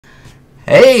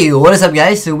Hey, what is up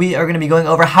guys? So we are going to be going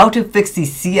over how to fix the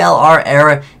CLR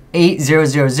error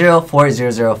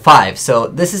 80004005. So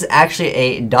this is actually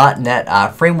a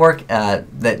 .NET framework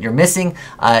that you're missing.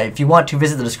 If you want to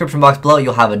visit the description box below,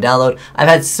 you'll have a download. I've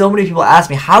had so many people ask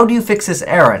me, how do you fix this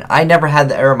error? And I never had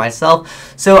the error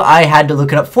myself, so I had to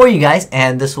look it up for you guys,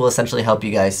 and this will essentially help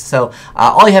you guys. So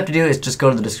all you have to do is just go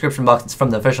to the description box. It's from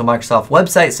the official Microsoft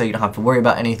website, so you don't have to worry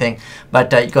about anything. But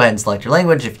you go ahead and select your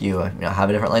language if you have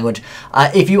a different language.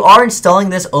 If you are installing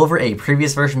this over a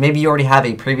previous version, maybe you already have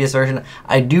a previous version,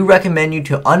 I do recommend you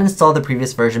to uninstall the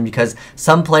previous version because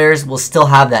some players will still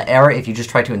have that error if you just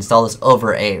try to install this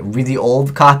over a really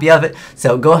old copy of it.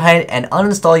 So go ahead and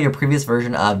uninstall your previous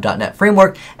version of .NET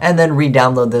Framework and then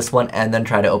re-download this one and then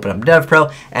try to open up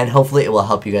Devpro, and hopefully it will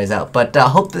help you guys out. But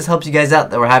hope this helps you guys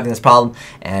out that we're having this problem,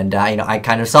 and I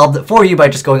kind of solved it for you by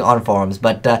just going on forums.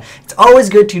 But it's always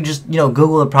good to just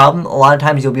Google the problem. A lot of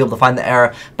times you'll be able to find the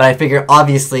error, but I figure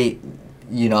obviously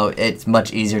it's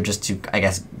much easier just to, I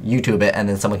guess, YouTube it and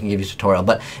then someone can give you a tutorial.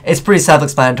 But it's pretty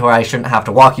self-explanatory. I shouldn't have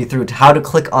to walk you through how to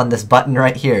click on this button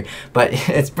right here, but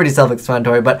it's pretty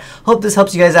self-explanatory. But hope this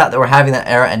helps you guys out that we're having that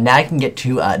error, and now I can get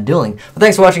to dueling. Well,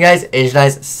 thanks for watching, guys.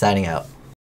 AsianEyes signing out.